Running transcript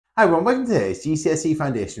Hi everyone, welcome to today's GCSE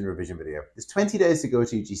Foundation Revision video. There's 20 days to go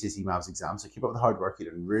to your GCSE Maths exam, so keep up the hard work,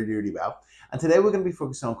 you're doing really well. And today we're going to be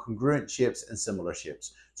focusing on congruent shapes and similar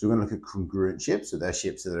shapes. So we're going to look at congruent shapes, so they're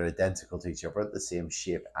shapes that are identical to each other, the same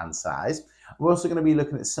shape and size. We're also going to be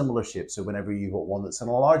looking at similar shapes, so whenever you've got one that's an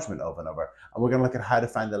enlargement of another, and we're going to look at how to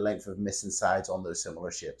find the length of missing sides on those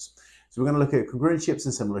similar shapes. So we're going to look at congruent shapes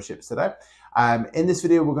and similar shapes today. In this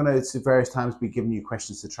video, we're going to, at various times, be giving you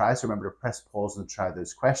questions to try. So remember to press pause and try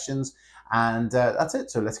those questions. And that's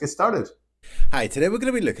it. So let's get started. Hi, today we're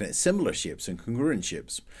going to be looking at similar shapes and congruent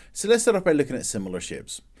shapes. So let's start off by looking at similar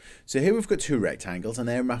shapes. So here we've got two rectangles and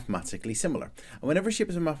they're mathematically similar. And whenever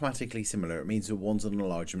shapes are mathematically similar, it means that one's an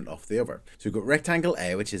enlargement of the other. So we've got rectangle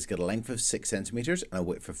A, which has got a length of 6 centimeters and a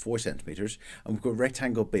width of 4 centimeters. And we've got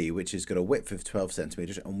rectangle B, which has got a width of 12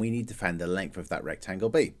 centimeters, and we need to find the length of that rectangle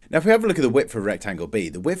B. Now, if we have a look at the width of rectangle B,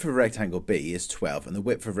 the width of rectangle B is 12 and the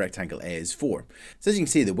width of rectangle A is 4. So as you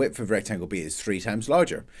can see, the width of rectangle B is 3 times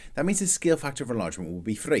larger. That means the scale factor of enlargement will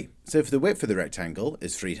be 3. So if the width of the rectangle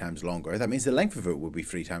is 3 times longer, that means the length of it will be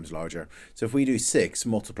 3 times larger. So if we do 6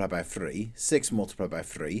 multiplied by 3, 6 multiplied by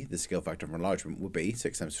 3, the scale factor of enlargement would be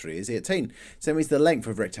 6 times 3 is 18. So that means the length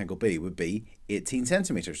of rectangle B would be 18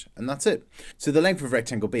 centimeters, and that's it. So the length of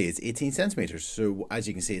rectangle B is 18 centimeters. So as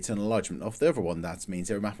you can see, it's an enlargement of the other one. That means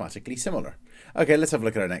they're mathematically similar. Okay, let's have a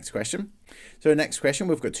look at our next question. So our next question,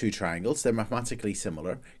 we've got two triangles. They're mathematically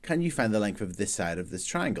similar. Can you find the length of this side of this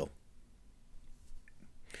triangle?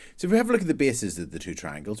 So if we have a look at the bases of the two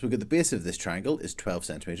triangles, we've got the base of this triangle is 12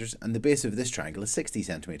 centimeters and the base of this triangle is 60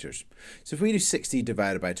 centimeters. So if we do 60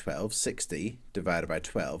 divided by 12, 60 divided by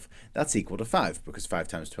 12, that's equal to 5, because 5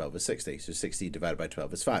 times 12 is 60. So 60 divided by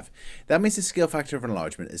 12 is 5. That means the scale factor of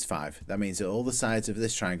enlargement is 5. That means that all the sides of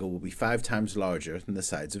this triangle will be 5 times larger than the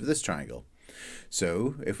sides of this triangle.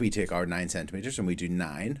 So if we take our 9 centimeters and we do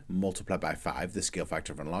 9 multiplied by 5, the scale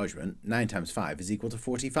factor of enlargement, 9 times 5 is equal to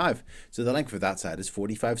 45. So the length of that side is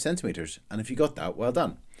 45 centimeters. And if you got that, well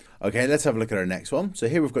done. Okay, let's have a look at our next one. So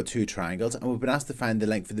here we've got two triangles and we've been asked to find the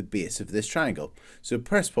length of the base of this triangle. So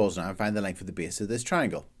press pause now and find the length of the base of this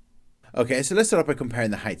triangle. Okay, so let's start off by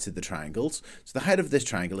comparing the heights of the triangles. So the height of this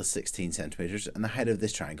triangle is 16 centimeters and the height of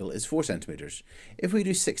this triangle is 4 centimeters. If we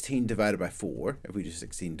do 16 divided by 4, that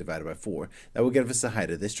will give us the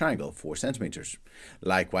height of this triangle, 4 centimeters.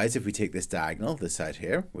 Likewise, if we take this diagonal, this side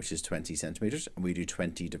here, which is 20 centimeters, and we do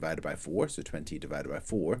 20 divided by 4, so 20 divided by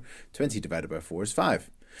 4, 20 divided by 4 is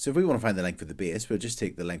 5. So if we want to find the length of the base, we'll just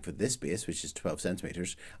take the length of this base, which is 12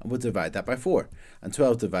 centimeters, and we'll divide that by 4. And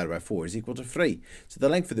 12 divided by 4 is equal to 3. So the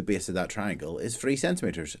length of the base of that triangle is 3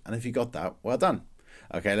 centimeters. And if you got that, well done.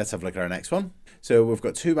 Okay, let's have a look at our next one. So we've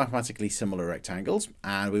got two mathematically similar rectangles,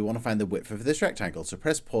 and we want to find the width of this rectangle. So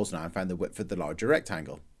press pause now and find the width of the larger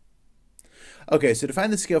rectangle. Okay, so to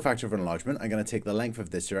find the scale factor of enlargement, I'm going to take the length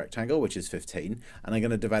of this rectangle, which is 15, and I'm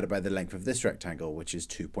going to divide it by the length of this rectangle, which is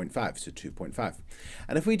 2.5, so 2.5.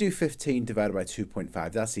 And if we do 15 divided by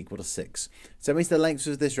 2.5, that's equal to 6. So that means the length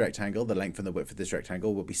of this rectangle, the length and the width of this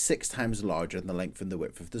rectangle, will be 6 times larger than the length and the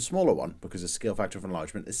width of the smaller one, because the scale factor of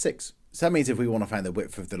enlargement is 6. So that means if we want to find the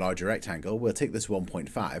width of the larger rectangle, we'll take this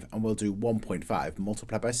 1.5 and we'll do 1.5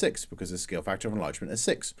 multiplied by 6, because the scale factor of enlargement is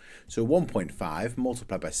 6. So 1.5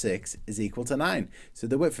 multiplied by 6 is equal to 9. So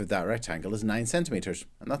the width of that rectangle is 9 centimeters,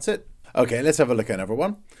 and that's it. Okay, let's have a look at another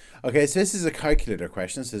one. Okay, so this is a calculator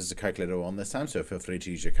question. So this is a calculator one this time, so feel free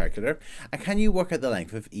to use your calculator. And can you work out the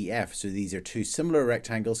length of EF? So these are two similar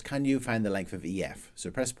rectangles. Can you find the length of EF?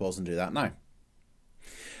 So press pause and do that now.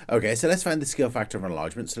 Okay, so let's find the scale factor of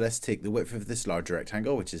enlargement. So let's take the width of this larger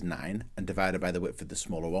rectangle, which is 9, and divide it by the width of the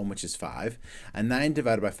smaller one, which is 5. And 9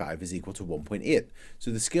 divided by 5 is equal to 1.8. So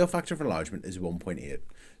the scale factor of enlargement is 1.8.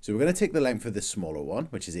 So we're going to take the length of this smaller one,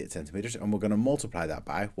 which is 8 centimeters, and we're going to multiply that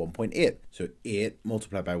by 1.8. So 8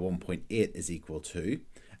 multiplied by 1.8 is equal to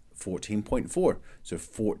 14.4. So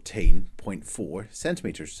 14.4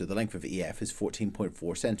 centimeters. So the length of EF is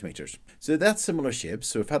 14.4 centimeters. So that's similar shapes.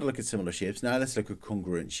 So we've had a look at similar shapes. Now let's look at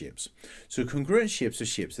congruent shapes. So congruent shapes are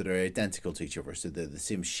shapes that are identical to each other. So they're the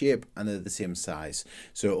same shape and they're the same size.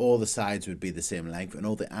 So all the sides would be the same length and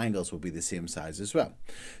all the angles will be the same size as well.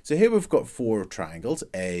 So here we've got 4 triangles,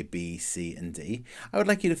 A, B, C, and D. I would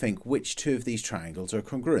like you to think which 2 of these triangles are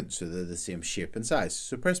congruent. So they're the same shape and size.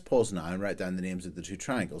 So press pause now and write down the names of the 2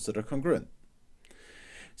 triangles that are congruent.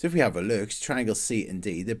 So if we have a look, triangles C and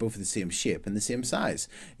D, they're both the same shape and the same size.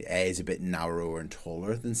 A is a bit narrower and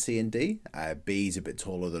taller than C and D. B is a bit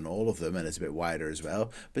taller than all of them and it's a bit wider as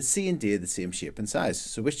well. But C and D are the same shape and size.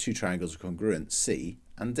 So which 2 triangles are congruent? C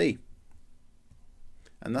and D.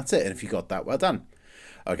 And that's it. And if you got that, well done.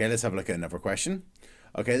 Okay, let's have a look at another question.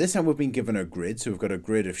 Okay, this time we've been given a grid, so we've got a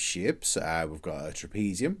grid of shapes. We've got a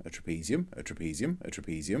trapezium, a trapezium, a trapezium, a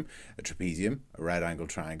trapezium, a trapezium, a right angle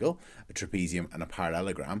triangle, a trapezium, and a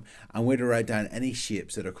parallelogram. And we're to write down any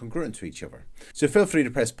shapes that are congruent to each other. So feel free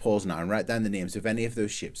to press pause now and write down the names of any of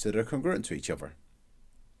those shapes that are congruent to each other.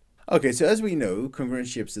 Okay, so as we know, congruent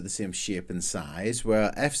shapes are the same shape and size.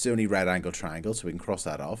 Well, F is the only right angle triangle, so we can cross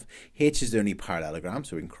that off. H is the only parallelogram,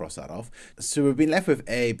 so we can cross that off. So we've been left with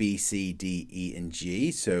A, B, C, D, E, and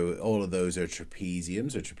G. So all of those are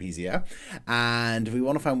trapeziums or trapezia. And we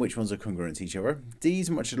want to find which ones are congruent to each other. D is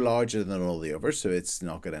much larger than all the others, so it's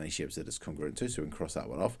not got any shapes that it's congruent to, so we can cross that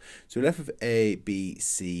one off. So we're left with A, B,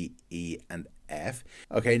 C, E, and F.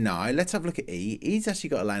 Okay, now let's have a look at E. E's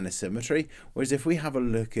actually got a line of symmetry, whereas if we have a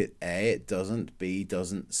look at A, it doesn't, B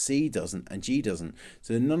doesn't, C doesn't, and G doesn't.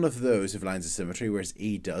 So none of those have lines of symmetry, whereas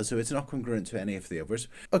E does, so it's not congruent to any of the others.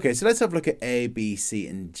 Okay, so let's have a look at A, B, C,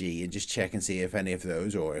 and G and just check and see if any of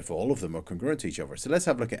those, or if all of them, are congruent to each other. So let's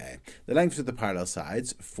have a look at A. The length of the parallel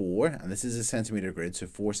sides, 4, and this is a centimetre grid, so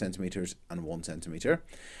 4 centimetres and 1 centimetre.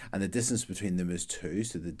 And the distance between them is 2,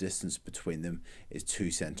 so the distance between them is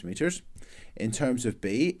 2 centimetres. In terms of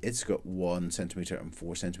B, it's got 1 centimetre and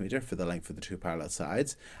 4 centimetre for the length of the two parallel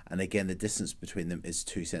sides. And again, the distance between them is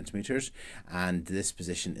 2 centimetres. And this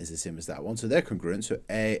position is the same as that one. So they're congruent. So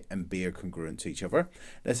A and B are congruent to each other.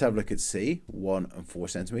 Let's have a look at C, 1 and 4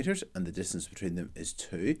 centimetres. And the distance between them is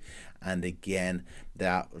 2. And again,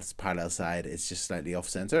 that parallel side is just slightly off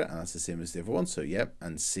centre. And that's the same as the other one. So yep,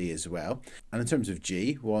 and C as well. And in terms of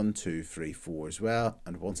G, 1, 2, 3, 4 as well.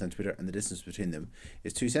 And 1 centimetre. And the distance between them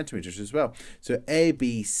is 2 centimetres as well. So A,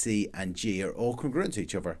 B, C, and G are all congruent to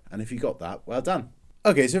each other. And if you got that, well done.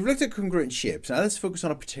 Okay, so we've looked at congruent shapes. Now let's focus on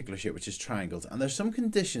a particular shape, which is triangles. And there's some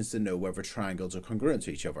conditions to know whether triangles are congruent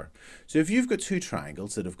to each other. So if you've got two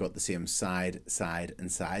triangles that have got the same side, side,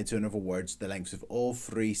 and side, so in other words, the lengths of all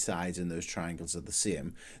three sides in those triangles are the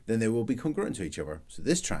same, then they will be congruent to each other. So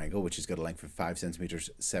this triangle, which has got a length of 5 centimetres,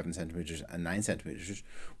 7 centimetres, and 9 centimetres,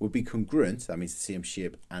 would be congruent, that means the same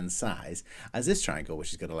shape and size, as this triangle, which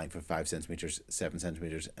has got a length of 5 centimetres, 7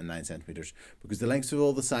 centimetres, and 9 centimetres, because the lengths of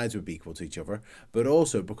all the sides would be equal to each other, but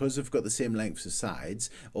also because they've got the same lengths of sides,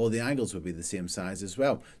 all the angles will be the same size as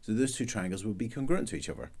well. So those two triangles will be congruent to each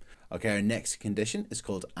other. Okay, our next condition is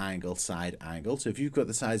called angle side angle. So if you've got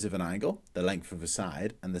the size of an angle, the length of a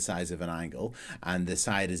side, and the size of an angle, and the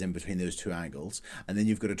side is in between those two angles, and then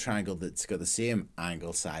you've got a triangle that's got the same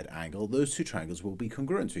angle side angle, those two triangles will be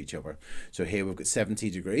congruent to each other. So here we've got 70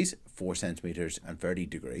 degrees, 4 centimetres, and 30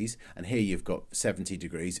 degrees, and here you've got 70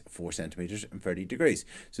 degrees, 4 centimetres, and 30 degrees.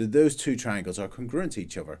 So those two triangles are congruent to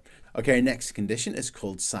each other. Okay, our next condition is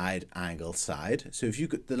called side angle side. So if you've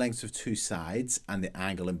got the lengths of two sides and the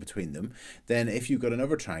angle in between them, then if you've got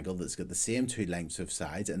another triangle that's got the same two lengths of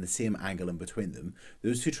sides and the same angle in between them,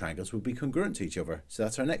 those two triangles will be congruent to each other. So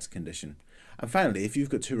that's our next condition. And finally, if you've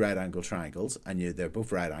got two right angle triangles and they're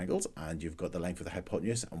both right angles and you've got the length of the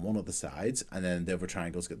hypotenuse on one of the sides, and then the other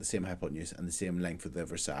triangle's got the same hypotenuse and the same length of the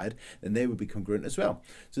other side, then they would be congruent as well.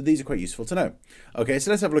 So these are quite useful to know. Okay,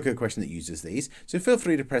 so let's have a look at a question that uses these. So feel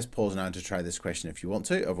free to press pause now to try this question if you want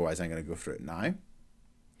to, otherwise I'm going to go through it now.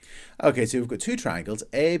 Okay, so we've got two triangles,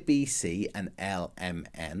 ABC and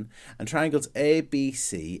LMN, and triangles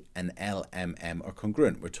ABC and LMM are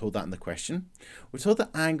congruent. We're told that in the question. We're told that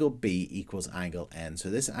angle B equals angle N. So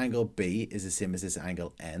this angle B is the same as this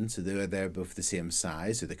angle N, so they're both the same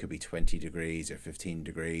size, so they could be 20 degrees or 15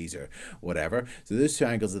 degrees or whatever. So those two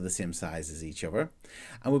angles are the same size as each other.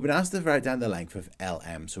 And we've been asked to write down the length of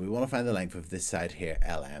LM, so we want to find the length of this side here,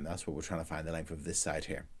 LM. That's what we're trying to find, the length of this side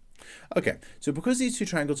here. Okay, so because these two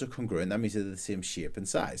triangles are congruent, that means they're the same shape and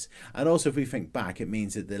size. And also if we think back, it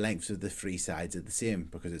means that the lengths of the three sides are the same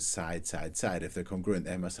because it's side, side, side. If they're congruent,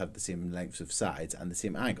 they must have the same lengths of sides and the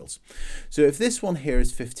same angles. So if this one here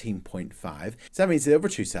is 15.5, so that means the other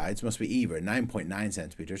two sides must be either 9.9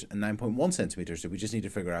 centimetres and 9.1 centimetres. So we just need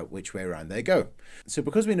to figure out which way around they go. So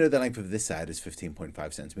because we know the length of this side is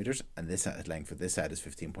 15.5 centimetres and this length of this side is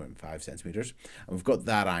 15.5 centimetres, and we've got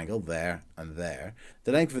that angle there and there,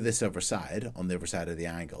 the length of this other side on the other side of the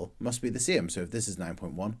angle must be the same. So if this is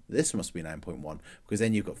 9.1, this must be 9.1, because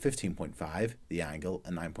then you've got 15.5, the angle,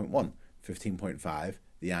 and 9.1. 15.5,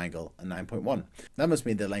 the angle, and 9.1. That must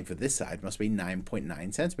mean the length of this side must be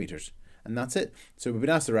 9.9 centimetres. And that's it. So we've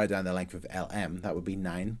been asked to write down the length of LM. That would be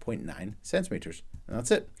 9.9 centimetres. And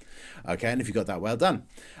that's it. Okay, and if you got that, well done.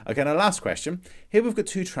 Okay, now last question. Here we've got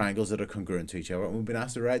two triangles that are congruent to each other, and we've been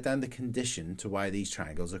asked to write down the condition to why these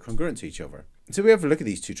triangles are congruent to each other. So we have a look at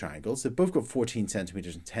these two triangles. They've both got 14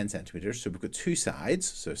 centimeters and 10 centimeters. So we've got two sides,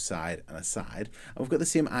 so side and a side, and we've got the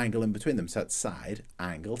same angle in between them. So that's side,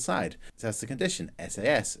 angle, side. So that's the condition,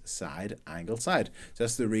 SAS, side, angle, side. So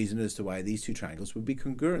that's the reason as to why these two triangles would be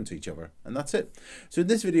congruent to each other. And that's it. So in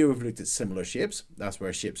this video, we've looked at similar shapes. That's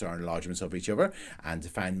where shapes are enlargements of each other. And to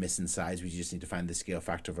find missing sides, we just need to find the scale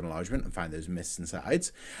factor of enlargement and find those missing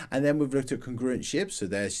sides. And then we've looked at congruent shapes. So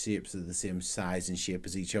their shapes are the same size and shape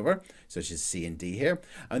as each other, such as C and D here.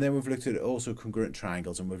 And then we've looked at also congruent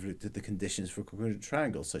triangles, and we've looked at the conditions for congruent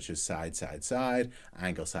triangles, such as side, side, side,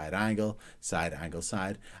 angle, side, angle,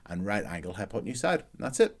 side, and right angle, hypotenuse, side. And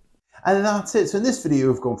that's it. And that's it. So in this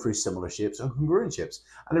video, we've gone through similar shapes and congruent shapes.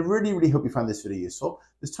 And I really hope you found this video useful.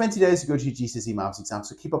 There's 20 days to go to your GCSE maths exam,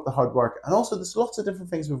 so keep up the hard work. And also, there's lots of different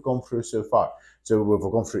things we've gone through so far. So we've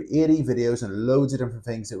gone through 80 videos and loads of different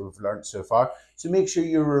things that we've learned so far. So make sure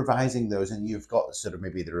you're revising those, and you've got sort of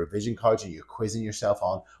maybe the revision cards, and you're quizzing yourself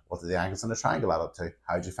on what do the angles on a triangle add up to?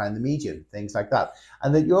 How do you find the median? Things like that.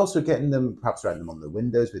 And then you're also getting them, perhaps writing them on the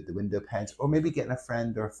windows with the window pens, or maybe getting a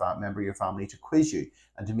friend or a member of your family to quiz you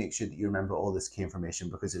and to make sure that you remember all this key information,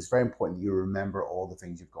 because it's very important that you remember all the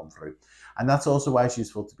things you've gone through. And that's also why it's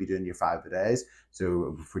useful to be doing your 5 a days.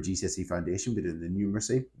 So for GCSE Foundation, we're doing the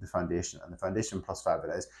numeracy, the foundation, and the foundation plus 5 a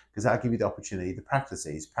days, because that'll give you the opportunity to practice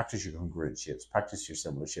these, practice your congruent shapes, practice your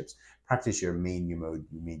similar shapes, practice your mean, your mode,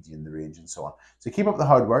 your median, the range, and so on. So keep up the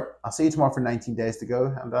hard work. I'll see you tomorrow for 19 days to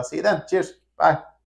go, and I'll see you then. Cheers. Bye.